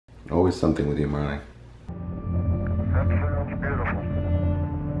Always something with you, Marley. That sounds beautiful.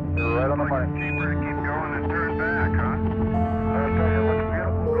 You're right on the money. Cheaper to keep going and turn back, huh? I tell you, it looks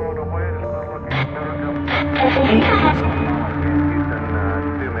beautiful going away. It's not looking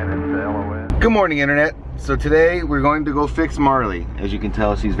better. Good morning, Internet. So today we're going to go fix Marley. As you can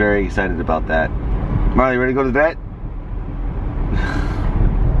tell, she's very excited about that. Marley, ready to go to the vet?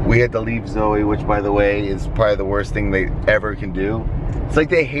 We had to leave Zoe, which by the way is probably the worst thing they ever can do. It's like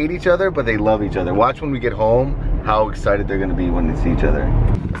they hate each other, but they love each other. Watch when we get home how excited they're gonna be when they see each other.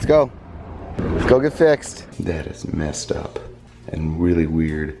 Let's go. Let's go get fixed. That is messed up and really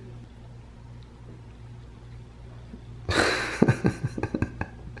weird.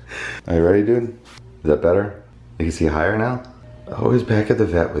 Are you ready, dude? Is that better? You can see higher now? Always back at the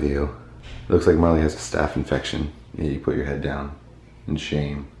vet with you. Looks like Marley has a staph infection. Yeah, you put your head down in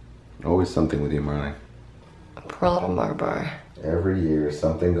shame. Always something with you, Marley. Poor little Marbar. Every year,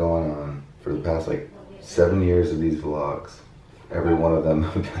 something going on. For the past like 7 years of these vlogs, every one of them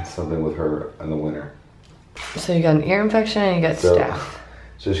have been something with her in the winter. So you got an ear infection and you got staph.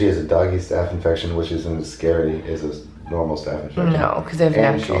 So she has a doggy staph infection, which isn't as scary as a normal staph infection. No, because they have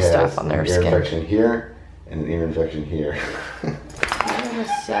natural staph on their skin. Ear infection here and an ear infection here. You're the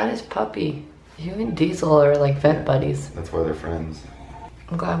saddest puppy. You and Diesel are like vet buddies. That's why they're friends.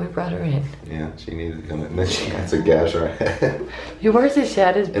 I'm glad we brought her in. Yeah, she needed to come in. And then she has a gash on her head. You are the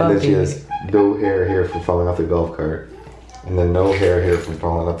saddest puppy. And then she has no hair here from falling off the golf cart. And then no hair here from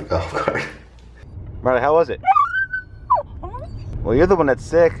falling off the golf cart. Marley, how was it? Well, you're the one that's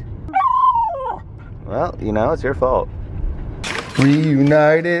sick. Well, you know, it's your fault.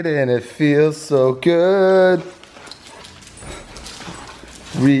 Reunited and it feels so good.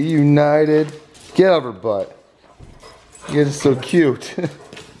 Reunited. Get off her butt. You're just so cute.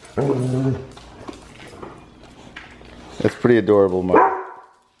 That's pretty adorable, Mark.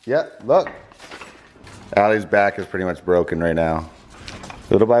 Yep, look. Allie's back is pretty much broken right now.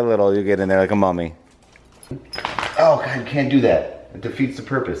 Little by little, you get in there like a mummy. Oh, God, you can't do that. It defeats the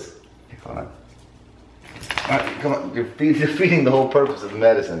purpose. Hold on. All right, come on, you're defeating the whole purpose of the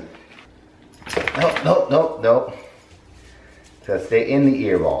medicine. No. So stay in the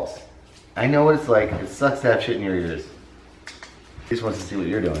ear balls. I know what it's like. It sucks to have shit in your ears. He just wants to see what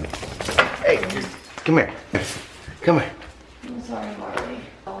you're doing. Hey, just come here. Come here. I'm sorry, Marley.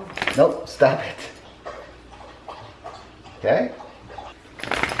 Nope, stop it. Okay?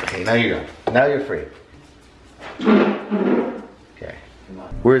 Okay, now you're gone. Now you're free. Okay.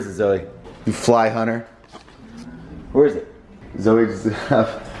 Where is it, Zoe? You fly hunter? Where is it? Zoe just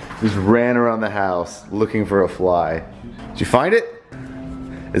ran around the house looking for a fly. Did you find it?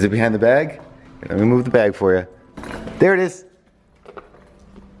 Is it behind the bag? Here, let me move the bag for you. There it is.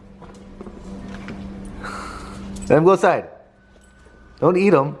 Let him go outside. Don't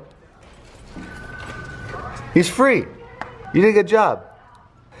eat him. He's free. You did a good job.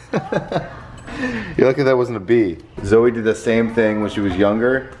 You're lucky that wasn't a bee. Zoe did the same thing when she was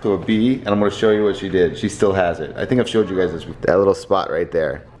younger to a bee, and I'm gonna show you what she did. She still has it. I think I've showed you guys this. That little spot right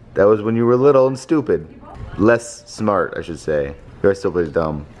there. That was when you were little and stupid. Less smart, I should say. You're still pretty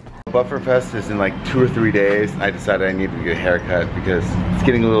dumb. Bufferfest is in like 2 or 3 days. I decided I needed to get a haircut because it's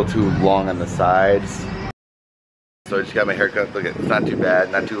getting a little too long on the sides. So I just got my haircut. Look, it's not too bad,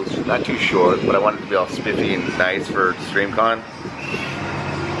 not too short, but I wanted it to be all spiffy and nice for StreamCon.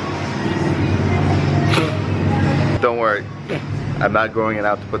 Don't worry, I'm not growing it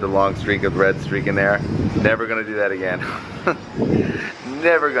out to put the long streak of red streak in there. Never gonna do that again.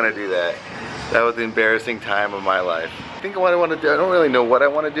 Never gonna do that. That was the embarrassing time of my life. I think what I want to do, I don't really know what I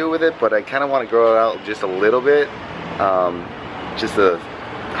want to do with it, but I kind of want to grow it out just a little bit.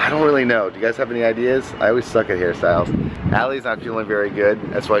 I don't really know. Do you guys have any ideas? I always suck at hairstyles. Allie's not feeling very good.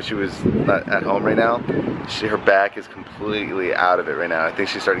 That's why she was not at home right now. Her back is completely out of it right now. I think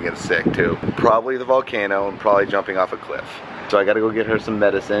she's starting to get sick too. Probably the volcano and probably jumping off a cliff. So I gotta go get her some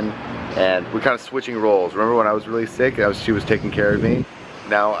medicine, and we're kind of switching roles. Remember when I was really sick, she was taking care of me?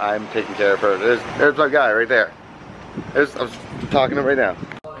 Now I'm taking care of her. There's my guy right there. I was talking to him right now.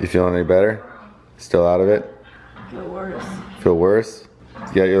 You feeling any better? Still out of it? Feel worse. Feel worse?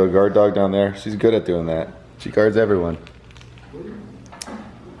 You got your little guard dog down there. She's good at doing that. She guards everyone.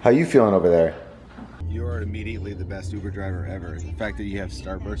 How you feeling over there? You are immediately the best Uber driver ever. The fact that you have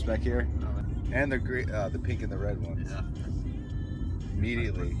Starburst back here, and the pink and the red ones. Yeah.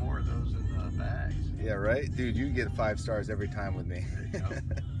 Immediately. Put more of those in the bags. Yeah, right? Dude, you get 5 stars every time with me.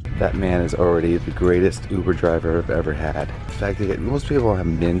 That man is already the greatest Uber driver I've ever had. The fact that most people have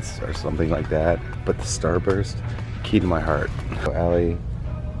mints or something like that, but the Starburst, key to my heart. Allie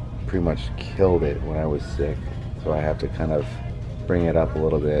pretty much killed it when I was sick, so I have to kind of bring it up a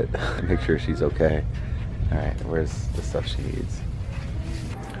little bit, make sure she's okay. All right, where's the stuff she needs?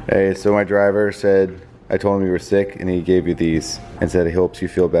 Hey, so my driver said, I told him you were sick and he gave you these and said he hopes you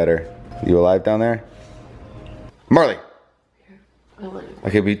feel better. You alive down there? Marley!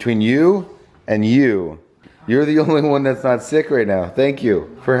 Okay, between you and you're the only one that's not sick right now. Thank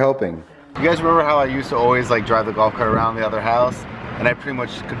you for helping. You guys remember how I used to always like drive the golf cart around the other house? And I pretty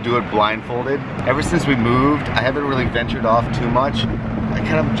much could do it blindfolded. Ever since we moved, I haven't really ventured off too much. I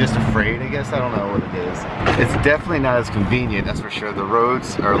kind of just afraid, I guess. I don't know what it is. It's definitely not as convenient, that's for sure. The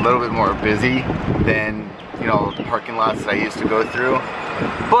roads are a little bit more busy than, you know, the parking lots that I used to go through.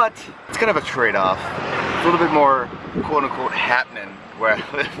 But it's kind of a trade-off. It's a little bit more quote-unquote happening where I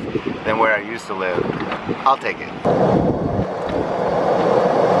live than where I used to live. I'll take it.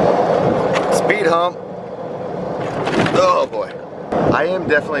 Speed hump. Oh boy. I am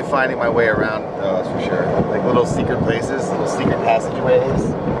definitely finding my way around, that's for sure. Like little secret places, little secret passageways.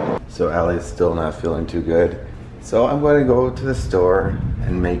 So Allie's still not feeling too good. So I'm going to go to the store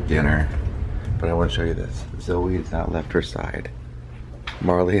and make dinner. But I want to show you this. Zoe has not left her side.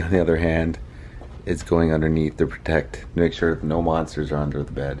 Marley, on the other hand, is going underneath to protect, to make sure no monsters are under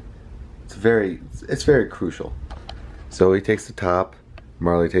the bed. It's very crucial. Zoe takes the top,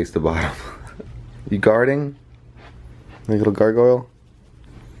 Marley takes the bottom. You guarding? Like a little gargoyle?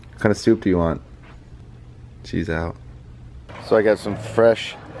 What kind of soup do you want? She's out. So I got some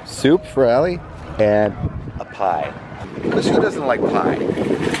fresh soup for Allie and a pie. Because who doesn't like pie?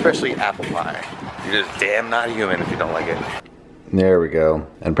 Especially apple pie. You're just damn not human if you don't like it. There we go.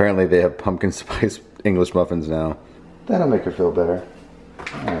 And apparently they have pumpkin spice English muffins now. That'll make her feel better.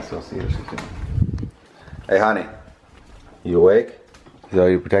 Yeah, so I'll see how she's doing. Hey honey, you awake? Is that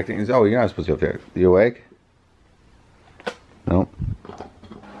you protecting? Oh, you're not supposed to go up there. You awake? Nope.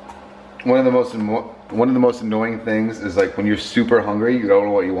 One of the most annoying things is like when you're super hungry, you don't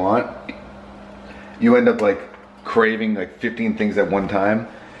know what you want. You end up like craving like 15 things at one time.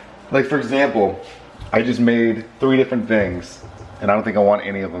 Like for example, I just made 3 different things and I don't think I want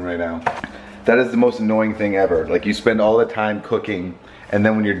any of them right now. That is the most annoying thing ever. Like you spend all the time cooking and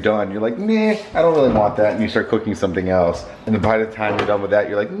then when you're done, you're like, meh, I don't really want that. And you start cooking something else. And then by the time you're done with that,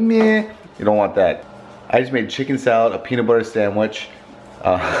 you're like, meh, you don't want that. I just made chicken salad, a peanut butter sandwich,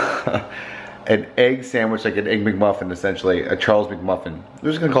 an egg sandwich, like an egg McMuffin essentially, a Charles McMuffin.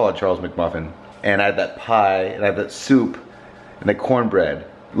 We're just gonna call it Charles McMuffin. And I had that pie, and I had that soup, and the cornbread.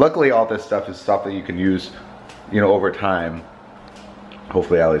 Luckily all this stuff is stuff that you can use, you know, over time.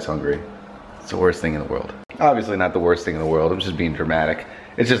 Hopefully Allie's hungry. It's the worst thing in the world. Obviously not the worst thing in the world, I'm just being dramatic.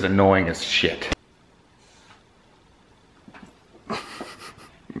 It's just annoying as shit.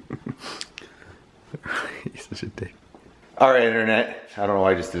 He's such a dick. Alright internet, I don't know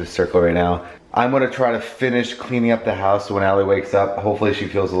why I just did a circle right now. I'm gonna try to finish cleaning up the house so when Allie wakes up, hopefully she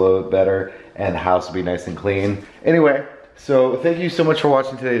feels a little bit better and the house will be nice and clean. Anyway, so thank you so much for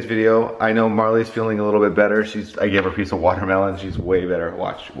watching today's video. I know Marley's feeling a little bit better. I gave her a piece of watermelon, she's way better.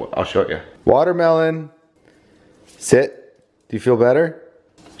 Watch, I'll show you. Watermelon, sit. Do you feel better?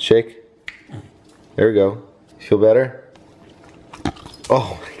 Shake. There we go. You feel better?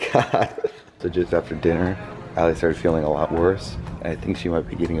 Oh my God. So just after dinner, Allie started feeling a lot worse. And I think she might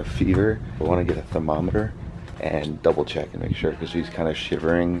be getting a fever. I want to get a thermometer and double check and make sure because she's kind of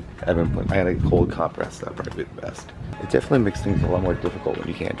shivering. I had a cold compress, that'd probably be the best. It definitely makes things a lot more difficult when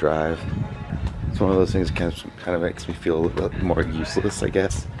you can't drive. It's one of those things that kind of makes me feel a little bit more useless, I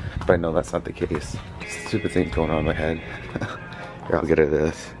guess. But I know that's not the case. Stupid things going on in my head. Here, I'll get her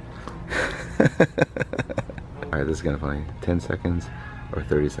this. Alright, this is kind of funny. 10 seconds or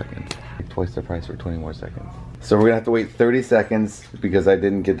 30 seconds. Twice the price for 20 more seconds. So we're gonna have to wait 30 seconds because I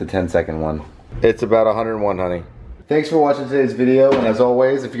didn't get the 10-second one. It's about 101, honey. Thanks for watching today's video, and as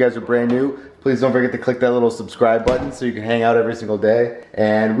always, if you guys are brand new, please don't forget to click that little subscribe button so you can hang out every single day.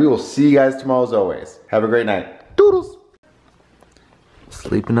 And we will see you guys tomorrow as always. Have a great night. Doodles!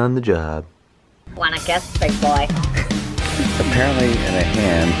 Sleeping on the job. Wanna kiss, big boy? Apparently in a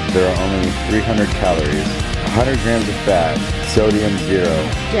ham, there are only 300 calories, 100 grams of fat, sodium 0.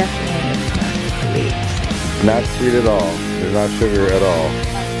 Definitely it's not sweet. Not sweet at all. There's not sugar at all.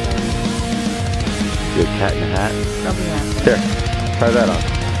 You a cat in a hat? Probably not. Here, try that on.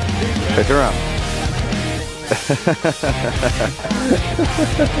 Check her out.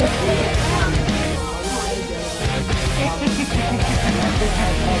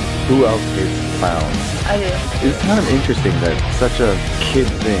 Who else hates clowns? I do. It's kind of interesting that such a kid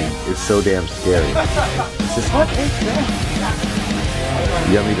thing is so damn scary. It's just, What is this?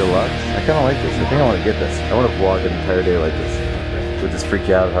 Yummy Deluxe. I kind of like this. I think I want to get this. I want to vlog an entire day like this. Would this freak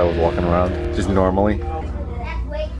you out if I was walking around just normally?